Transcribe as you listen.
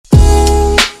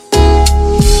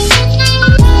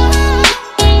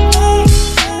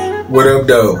What up,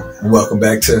 though? And welcome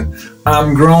back to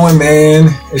I'm growNman.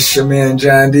 It's your man,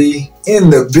 John D, in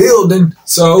the building.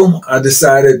 So I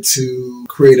decided to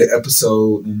create an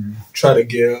episode and try to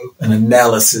give an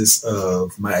analysis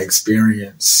of my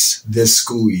experience this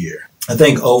school year. I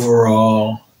think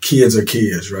overall, kids are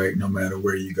kids, right? No matter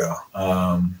where you go.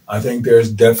 I think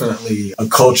there's definitely a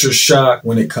culture shock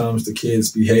when it comes to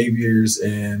kids' behaviors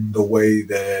and the way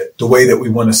that we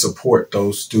want to support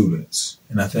those students.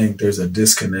 And I think there's a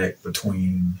disconnect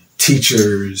between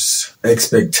teachers'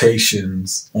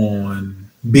 expectations on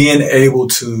being able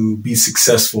to be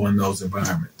successful in those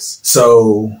environments.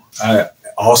 So I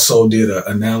also did an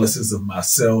analysis of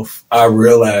myself. I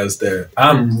realized that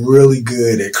I'm really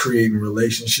good at creating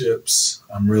relationships.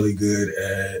 I'm really good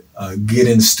at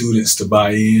getting students to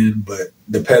buy in, but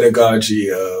the pedagogy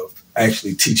of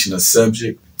actually teaching a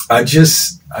subject,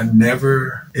 it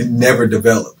never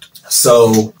developed.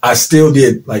 So I still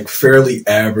did like fairly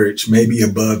average, maybe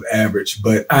above average,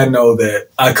 but I know that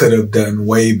I could have done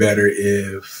way better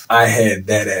if I had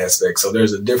that aspect. So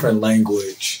there's a different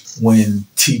language when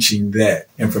teaching that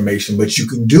information, but you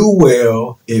can do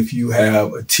well if you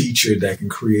have a teacher that can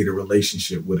create a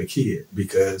relationship with a kid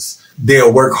because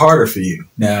they'll work harder for you.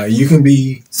 Now, you can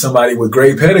be somebody with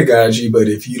great pedagogy, but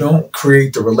if you don't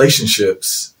create the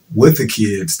relationships with the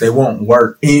kids, they won't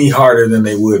work any harder than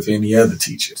they would for any other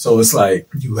teacher. So it's like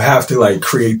you have to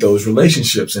create those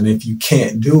relationships. And if you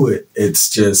can't do it, it's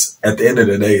just at the end of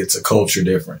the day, it's a culture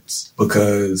difference.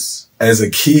 Because as a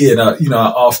kid, I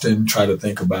often try to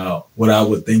think about what I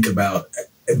would think about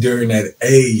during that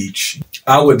age.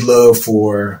 I would love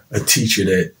for a teacher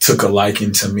that took a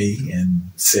liking to me and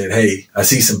said, hey, I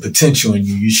see some potential in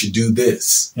you. You should do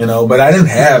this, but I didn't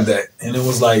have that. And it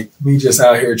was like me just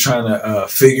out here trying to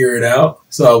figure it out.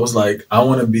 So I was like, I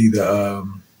want to be the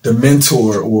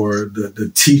mentor or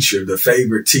the teacher, the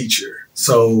favorite teacher.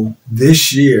 So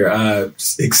this year I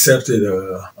accepted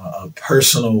a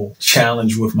personal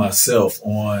challenge with myself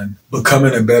on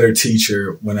becoming a better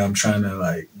teacher when I'm trying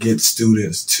to get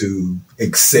students to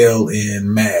excel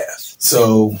in math.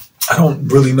 So I don't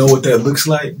really know what that looks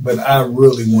like, but I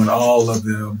really want all of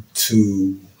them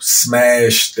to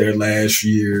smash their last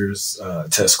year's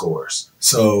test scores.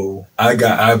 So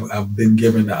I've been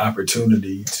given the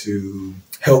opportunity to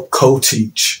help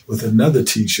co-teach with another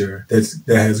teacher that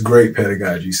has great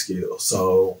pedagogy skills.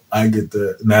 So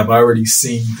and I've already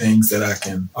seen things that I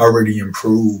can already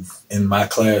improve in my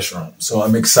classroom. So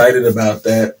I'm excited about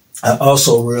that. I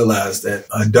also realized that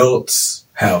adults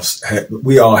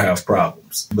we all have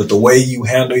problems, but the way you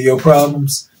handle your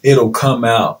problems, it'll come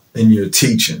out in your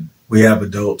teaching. We have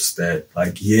adults that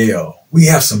yell. We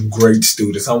have some great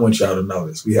students. I want y'all to know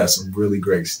this. We have some really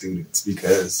great students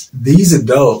because these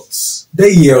adults, they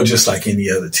yell just like any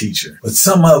other teacher. But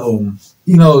some of them,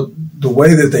 the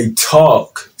way that they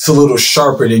talk, it's a little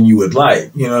sharper than you would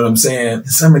like. You know what I'm saying? And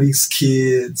some of these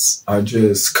kids are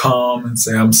just calm and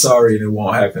say, I'm sorry, and it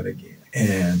won't happen again.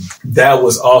 And that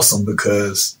was awesome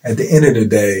because at the end of the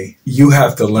day, you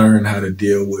have to learn how to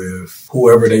deal with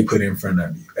whoever they put in front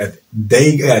of you.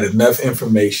 They got enough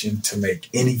information to make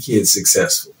any kid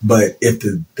successful. But if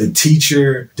the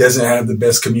teacher doesn't have the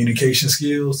best communication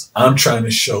skills, I'm trying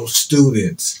to show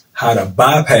students how to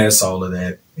bypass all of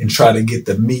that and try to get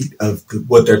the meat of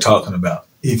what they're talking about.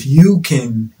 If you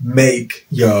can make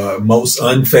your most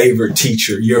unfavored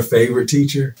teacher your favorite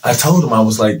teacher, I told him, I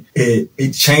was like,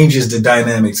 it changes the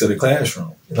dynamics of the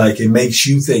classroom. It makes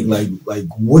you think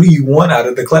what do you want out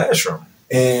of the classroom?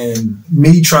 And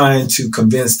me trying to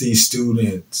convince these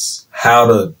students how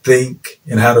to think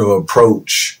and how to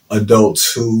approach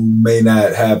adults who may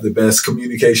not have the best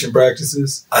communication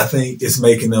practices, I think it's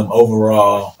making them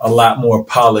overall a lot more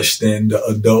polished than the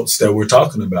adults that we're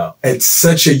talking about. At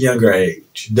such a younger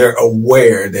age, they're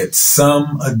aware that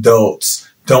some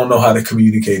adults don't know how to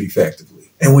communicate effectively.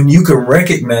 And when you can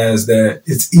recognize that,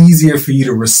 it's easier for you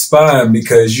to respond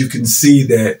because you can see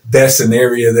that that's an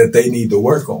area that they need to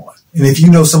work on. And if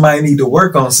you know somebody need to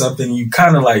work on something, you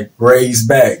kind of raise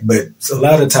back. But a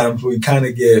lot of times we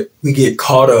get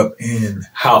caught up in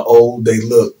how old they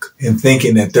look and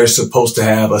thinking that they're supposed to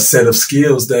have a set of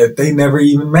skills that they never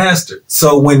even mastered.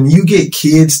 So when you get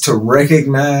kids to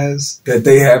recognize that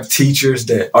they have teachers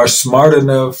that are smart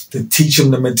enough to teach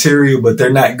them the material, but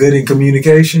they're not good in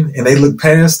communication and they look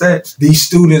past that, these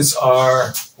students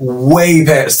are way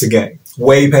past the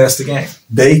game.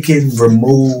 They can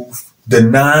remove the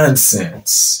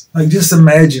nonsense. Just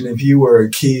imagine if you were a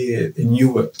kid and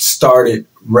you started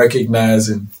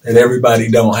recognizing that everybody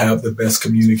don't have the best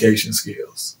communication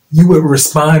skills. You would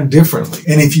respond differently.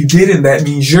 And if you didn't, that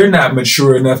means you're not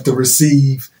mature enough to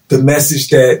receive the message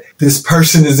that this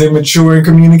person is immature in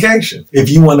communication. If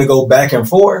you want to go back and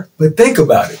forth, but think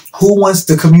about it. Who wants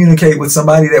to communicate with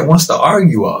somebody that wants to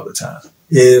argue all the time?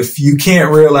 If you can't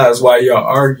realize why you're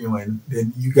arguing,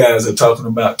 then you guys are talking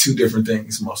about two different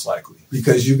things, most likely.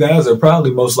 Because you guys are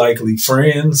probably most likely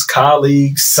friends,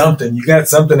 colleagues, something. You got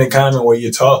something in common where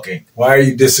you're talking. Why are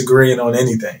you disagreeing on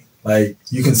anything? Like,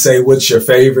 you can say what's your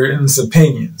favorite and it's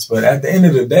opinions. But at the end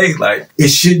of the day, like, it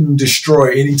shouldn't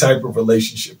destroy any type of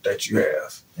relationship that you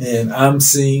have. And I'm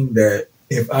seeing that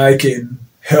if I can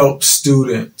help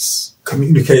students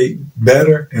communicate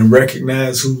better and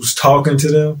recognize who's talking to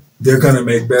them, they're going to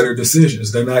make better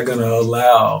decisions. They're not going to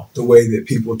allow the way that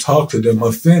people talk to them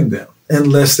offend them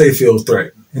unless they feel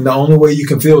threatened. And the only way you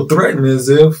can feel threatened is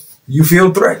if you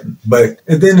feel threatened. But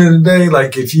at the end of the day,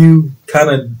 like, if you kind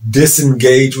of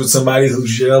disengage with somebody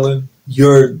who's yelling,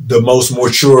 you're the most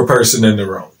mature person in the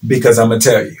room. Because I'm going to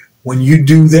tell you, when you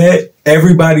do that,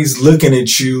 everybody's looking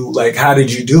at you like, how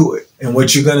did you do it? And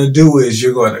what you're going to do is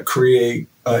you're going to create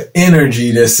an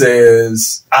energy that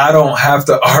says, I don't have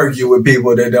to argue with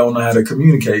people that don't know how to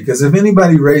communicate. Because if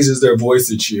anybody raises their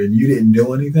voice at you and you didn't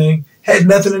do anything, it had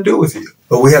nothing to do with you.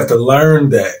 But we have to learn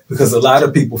that, because a lot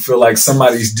of people feel like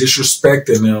somebody's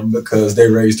disrespecting them because they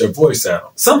raised their voice at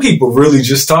them. Some people really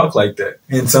just talk like that.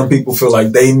 And some people feel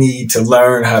like they need to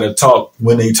learn how to talk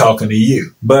when they talking to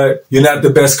you. But you're not the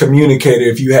best communicator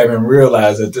if you haven't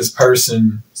realized that this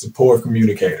person is a poor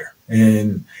communicator.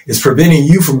 And it's preventing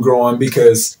you from growing,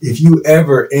 because if you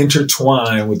ever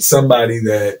intertwine with somebody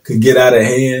that could get out of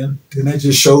hand, then that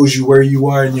just shows you where you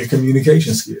are in your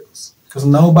communication skills. Because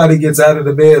nobody gets out of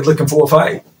the bed looking for a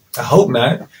fight. I hope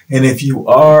not. And if you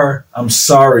are, I'm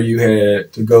sorry you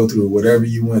had to go through whatever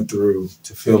you went through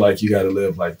to feel like you got to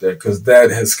live like that, because that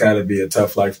has got to be a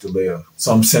tough life to live.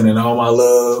 So I'm sending all my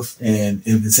love. And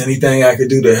if it's anything I could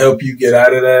do to help you get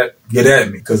out of that, get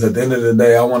at me. Because at the end of the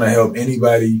day, I want to help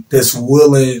anybody that's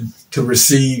willing to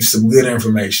receive some good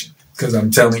information. Because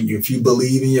I'm telling you, if you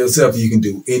believe in yourself, you can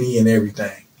do any and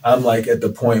everything. I'm like at the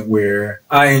point where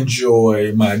I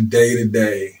enjoy my day to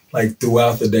day, like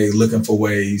throughout the day, looking for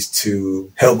ways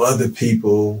to help other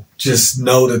people just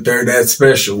know that they're that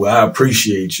special. I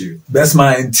appreciate you. That's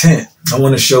my intent. I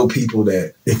want to show people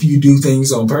that if you do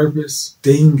things on purpose,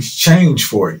 things change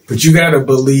for you. But you got to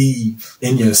believe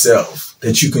in yourself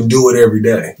that you can do it every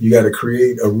day. You got to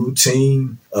create a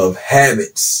routine of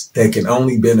habits that can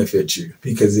only benefit you.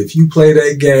 Because if you play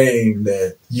that game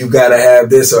that you got to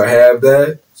have this or have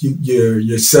that,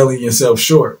 you're selling yourself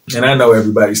short. And I know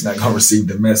everybody's not going to receive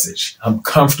the message. I'm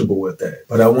comfortable with that.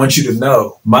 But I want you to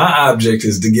know my object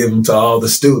is to give them to all the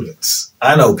students.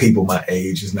 I know people my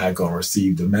age is not going to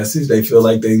receive the message. They feel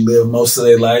like they live most of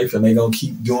their life and they're going to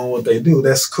keep doing what they do.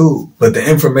 That's cool. But the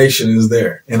information is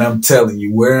there. And I'm telling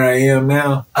you, where I am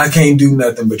now, I can't do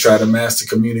nothing but try to master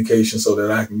communication so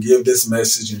that I can give this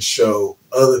message and show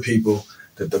other people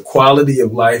that the quality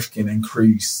of life can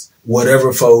increase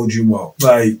whatever fold you want.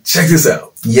 Like, check this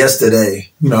out.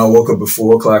 Yesterday, I woke up at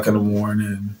 4:00 in the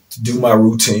morning to do my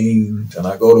routine, and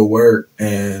I go to work,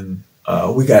 and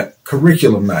we got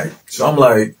curriculum night. So I'm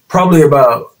like, probably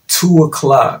about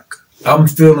 2:00, I'm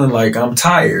feeling like I'm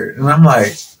tired. And I'm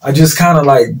like, I just kind of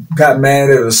like got mad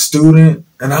at a student.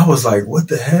 And I was like, what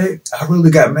the heck? I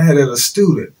really got mad at a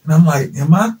student. And I'm like,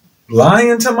 am I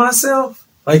lying to myself?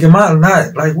 Like, am I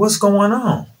not? Like, what's going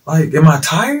on? Like, am I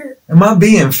tired? Am I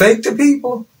being fake to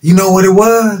people? You know what it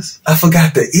was? I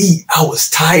forgot to eat. I was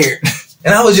tired.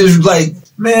 And I was just like,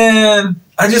 man,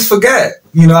 I just forgot.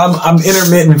 I'm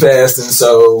intermittent fasting,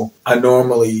 so I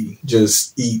normally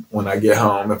just eat when I get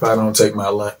home if I don't take my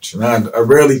lunch. And I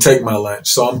rarely take my lunch,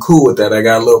 so I'm cool with that. I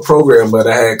got a little program, but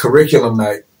I had curriculum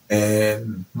night,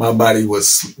 and my body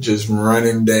was just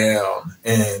running down.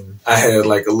 And I had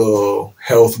like a little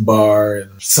health bar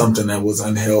and something that was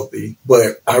unhealthy.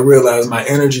 But I realized my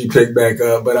energy picked back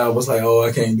up, but I was like, oh,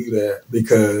 I can't do that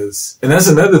because, and that's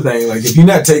another thing. Like, if you're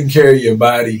not taking care of your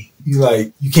body,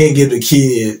 you can't give the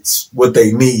kids what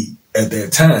they need at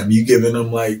that time. You giving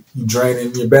them you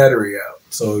draining your battery out.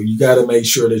 So you got to make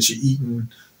sure that you're eating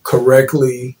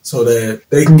correctly so that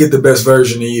they can get the best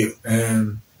version of you.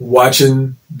 And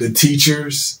watching the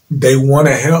teachers, they want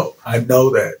to help. I know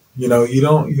that. You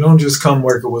don't just come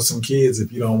working with some kids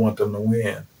if you don't want them to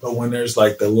win. But when there's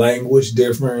the language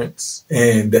difference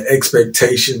and the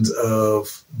expectations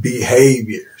of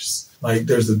behaviors,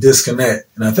 there's a disconnect.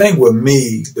 And I think with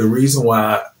me, the reason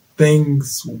why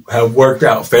things have worked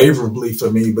out favorably for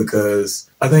me, because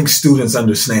I think students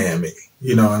understand me.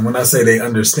 And when I say they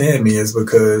understand me, it's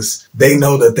because they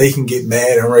know that they can get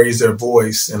mad and raise their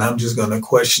voice, and I'm just going to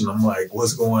question them, like,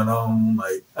 what's going on?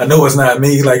 Like, I know it's not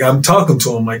me. Like, I'm talking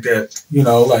to them like that,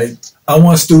 like, I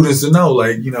want students to know,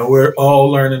 like, we're all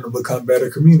learning to become better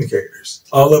communicators.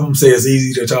 All of them say it's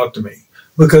easy to talk to me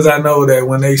because I know that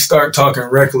when they start talking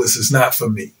reckless, it's not for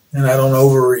me. And I don't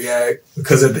overreact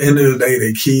because at the end of the day,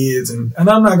 they're kids. And I'm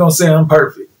not going to say I'm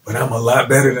perfect, but I'm a lot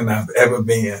better than I've ever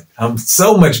been. I'm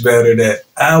so much better that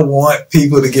I want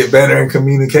people to get better in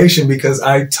communication because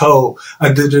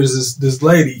there's this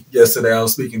lady yesterday I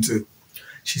was speaking to.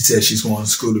 She said she's going to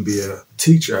school to be a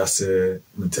teacher. I said,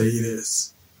 I'm going to tell you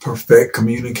this, perfect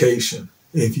communication.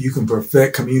 If you can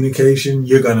perfect communication,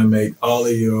 you're going to make all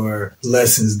of your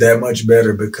lessons that much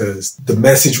better because the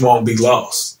message won't be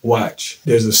lost. Watch.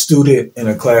 There's a student in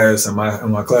a class, in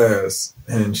my class,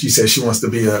 and she said she wants to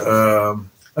be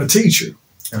a teacher.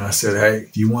 And I said, hey,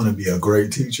 if you want to be a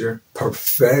great teacher,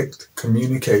 perfect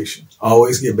communication.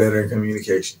 Always get better in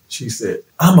communication. She said,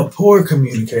 I'm a poor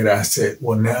communicator. I said,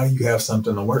 well, now you have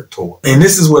something to work toward. And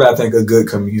this is what I think a good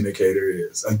communicator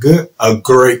is. A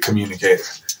great communicator.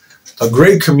 A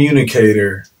great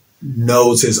communicator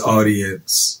knows his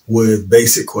audience with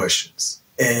basic questions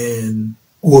and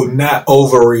will not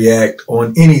overreact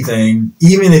on anything,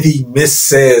 even if he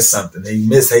missays something. He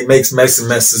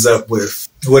messes up with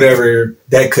whatever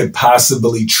that could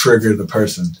possibly trigger the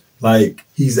person. Like,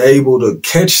 he's able to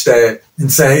catch that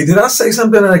and say, hey, did I say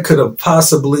something that could have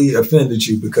possibly offended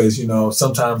you? Because,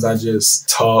 sometimes I just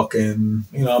talk and,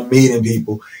 I'm meeting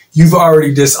people. You've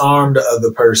already disarmed the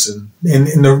other person. And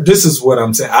this is what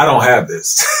I'm saying. I don't have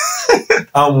this.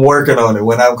 I'm working on it.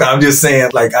 When I'm just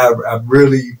saying, like, I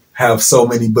really have so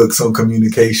many books on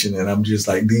communication, and I'm just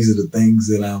like, these are the things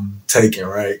that I'm taking,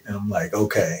 right? And I'm like,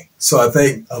 okay. So I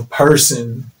think a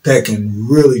person that can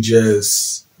really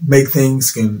just make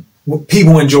things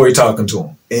people enjoy talking to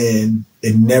them, and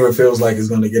it never feels like it's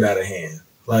going to get out of hand.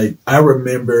 Like, I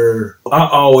remember, I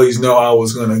always know I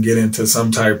was going to get into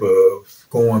some type of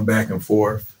going back and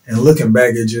forth. And looking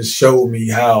back, it just showed me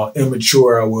how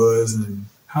immature I was and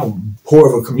how poor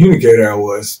of a communicator I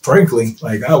was. Frankly,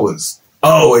 like, I was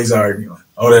always arguing.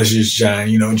 Oh, that's just John.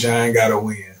 John got to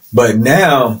win. But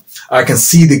now I can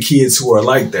see the kids who are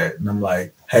like that. And I'm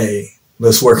like, hey,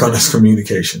 let's work on this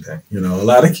communication thing. A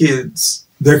lot of kids,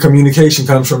 their communication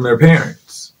comes from their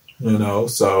parents.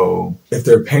 So if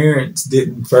their parents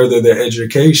didn't further their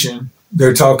education,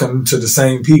 they're talking to the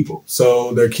same people.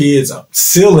 So their kids'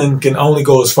 ceiling can only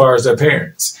go as far as their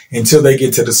parents until they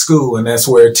get to the school. And that's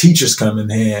where teachers come in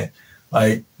hand.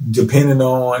 Like, depending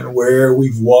on where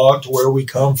we've walked, where we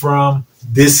come from,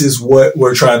 this is what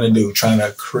we're trying to do, trying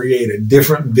to create a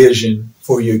different vision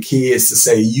for your kids to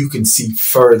say, you can see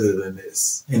further than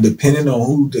this. And depending on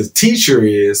who the teacher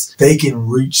is, they can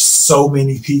reach so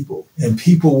many people. And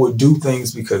people will do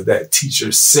things because that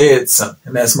teacher said something.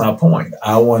 And that's my point.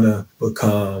 I want to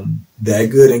become that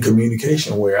good in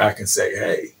communication where I can say,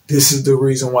 hey, this is the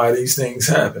reason why these things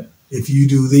happen. If you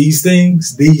do these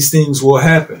things will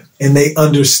happen. And they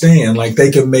understand, like,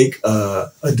 they can make a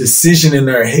decision in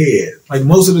their head. Like,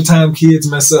 most of the time kids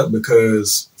mess up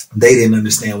because they didn't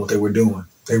understand what they were doing.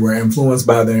 They were influenced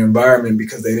by their environment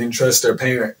because they didn't trust their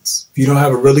parents. If you don't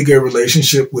have a really good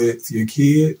relationship with your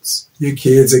kids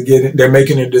they're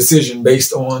making a decision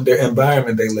based on their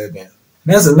environment they live in. And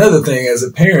that's another thing. As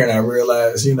a parent, I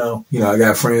realize, I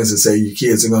got friends that say your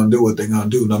kids are going to do what they're going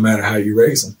to do no matter how you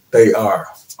raise them. They are.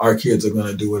 Our kids are going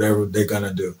to do whatever they're going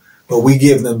to do. But we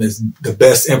give them the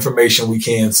best information we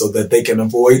can so that they can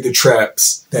avoid the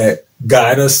traps that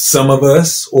guide us, some of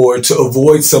us, or to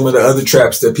avoid some of the other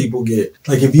traps that people get.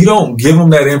 Like, if you don't give them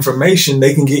that information,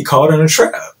 they can get caught in a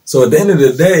trap. So at the end of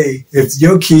the day, if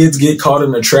your kids get caught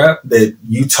in a trap that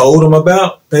you told them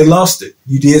about, they lost it.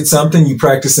 You did something, you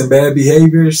practicing bad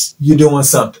behaviors, you're doing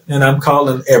something. And I'm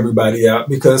calling everybody out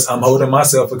because I'm holding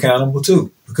myself accountable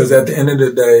too. Because at the end of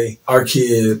the day, our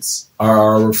kids are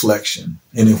our reflection.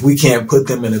 And if we can't put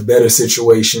them in a better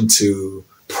situation to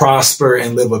prosper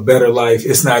and live a better life,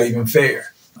 it's not even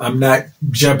fair. I'm not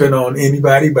jumping on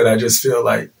anybody, but I just feel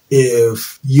like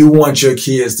if you want your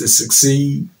kids to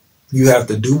succeed, you have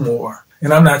to do more.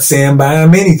 And I'm not saying buy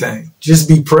them anything. Just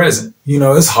be present.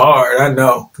 It's hard. I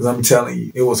know, because I'm telling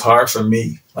you, it was hard for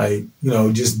me. Like,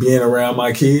 just being around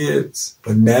my kids.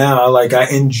 But now, I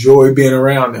enjoy being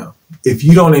around them. If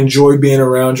you don't enjoy being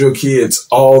around your kids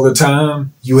all the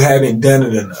time, you haven't done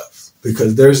it enough.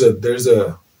 Because there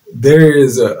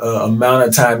is a amount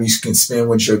of time you can spend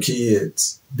with your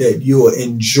kids that you will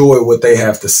enjoy what they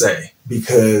have to say.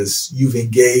 because you've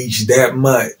engaged that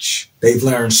much. They've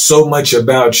learned so much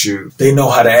about you. They know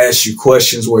how to ask you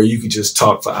questions where you could just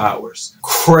talk for hours.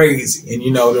 Crazy. And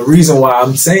the reason why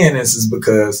I'm saying this is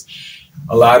because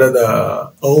a lot of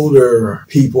the older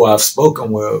people I've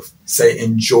spoken with say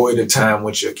enjoy the time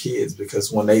with your kids,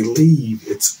 because when they leave,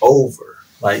 it's over.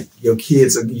 Like your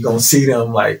kids, you're going to see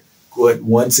them like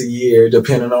once a year,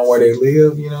 depending on where they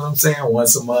live, you know what I'm saying?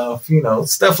 Once a month,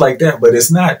 stuff like that. But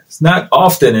it's not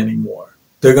often anymore.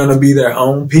 They're going to be their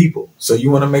own people. So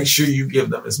you want to make sure you give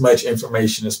them as much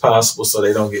information as possible so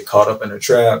they don't get caught up in the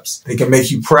traps. They can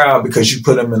make you proud because you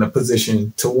put them in a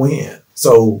position to win.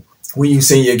 So when you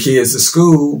send your kids to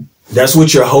school, that's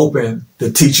what you're hoping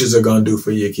the teachers are going to do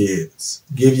for your kids.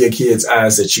 Give your kids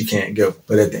eyes that you can't give.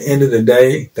 But at the end of the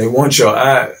day, they want your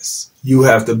eyes. You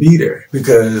have to be there,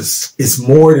 because it's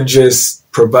more than just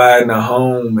providing a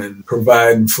home and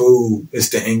providing food. It's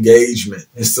the engagement.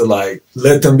 It's to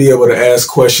let them be able to ask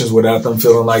questions without them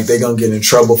feeling like they're going to get in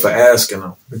trouble for asking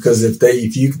them. Because if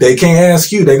they can't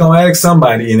ask you, they're going to ask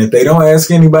somebody. And if they don't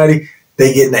ask anybody,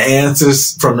 they get the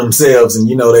answers from themselves, and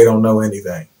they don't know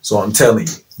anything. So I'm telling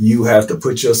you, you have to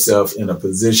put yourself in a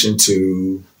position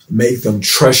to make them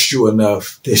trust you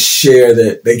enough to share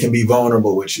that they can be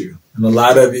vulnerable with you. And a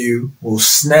lot of you will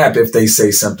snap if they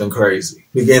say something crazy.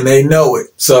 Again, they know it.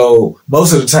 So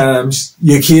most of the times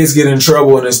your kids get in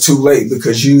trouble and it's too late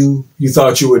because you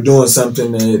thought you were doing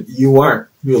something that you weren't.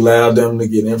 You allowed them to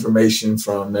get information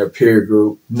from their peer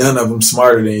group. None of them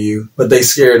smarter than you, but they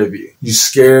scared of you. You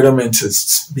scared them into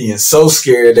being so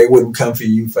scared they wouldn't come for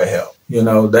you for help.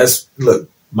 Look,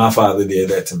 my father did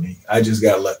that to me. I just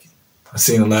got lucky. I've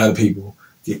seen a lot of people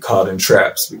get caught in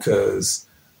traps because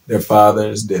their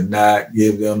fathers did not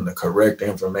give them the correct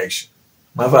information.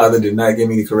 My father did not give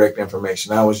me the correct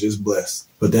information. I was just blessed.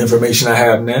 But the information I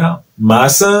have now, my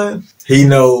son, he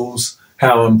knows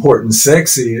how important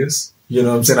sex is. You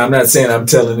know what I'm saying? I'm not saying I'm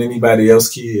telling anybody else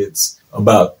kids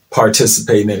about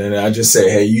participating in it. I just say,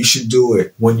 hey, you should do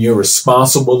it when you're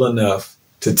responsible enough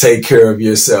to take care of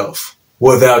yourself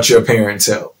without your parents'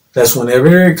 help. That's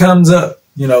whenever it comes up.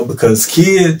 Because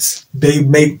kids, they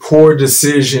make poor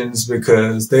decisions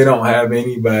because they don't have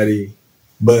anybody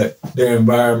but their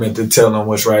environment to tell them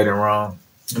what's right and wrong.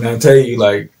 And I tell you,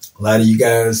 a lot of you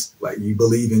guys, you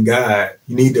believe in God.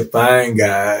 You need to find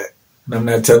God. And I'm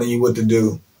not telling you what to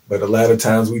do, but a lot of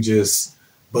times we just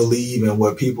believe in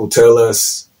what people tell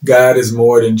us. God is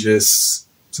more than just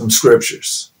some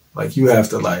scriptures. You have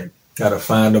to gotta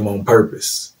find them on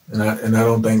purpose. And I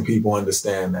don't think people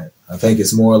understand that. I think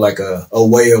it's more like a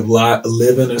way of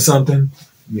living or something.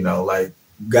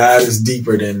 God is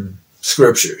deeper than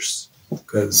scriptures,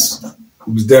 because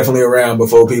it was definitely around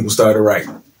before people started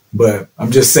writing. But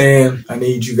I'm just saying, I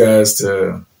need you guys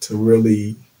to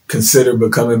really consider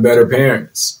becoming better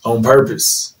parents on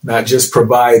purpose, not just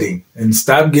providing. And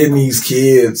stop getting these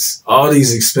kids all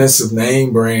these expensive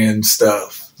name brand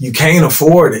stuff. You can't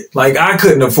afford it. I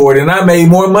couldn't afford it, and I made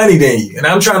more money than you. And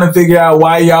I'm trying to figure out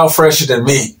why y'all fresher than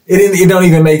me. It don't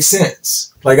even make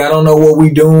sense. I don't know what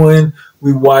we doing.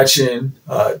 We watching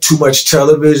too much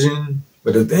television.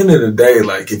 But at the end of the day,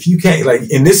 if you can't,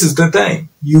 and this is the thing,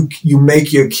 you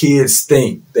make your kids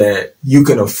think that you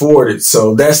can afford it.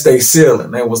 So that's their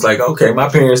ceiling. They was okay, my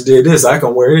parents did this, I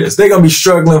can wear this. They're going to be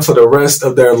struggling for the rest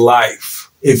of their life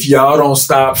if y'all don't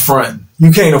stop fronting.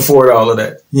 You can't afford all of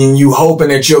that. And you hoping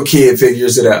that your kid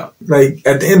figures it out.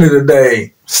 At the end of the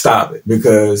day, stop it,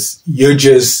 because you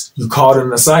caught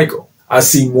in a cycle. I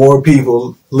see more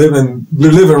people living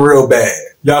real bad.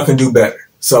 Y'all can do better.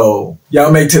 So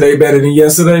y'all make today better than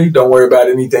yesterday. Don't worry about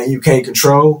anything you can't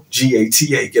control.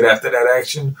 GATA, get after that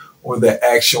action, or the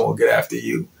action will get after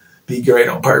you. Be great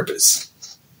on purpose.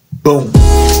 Boom.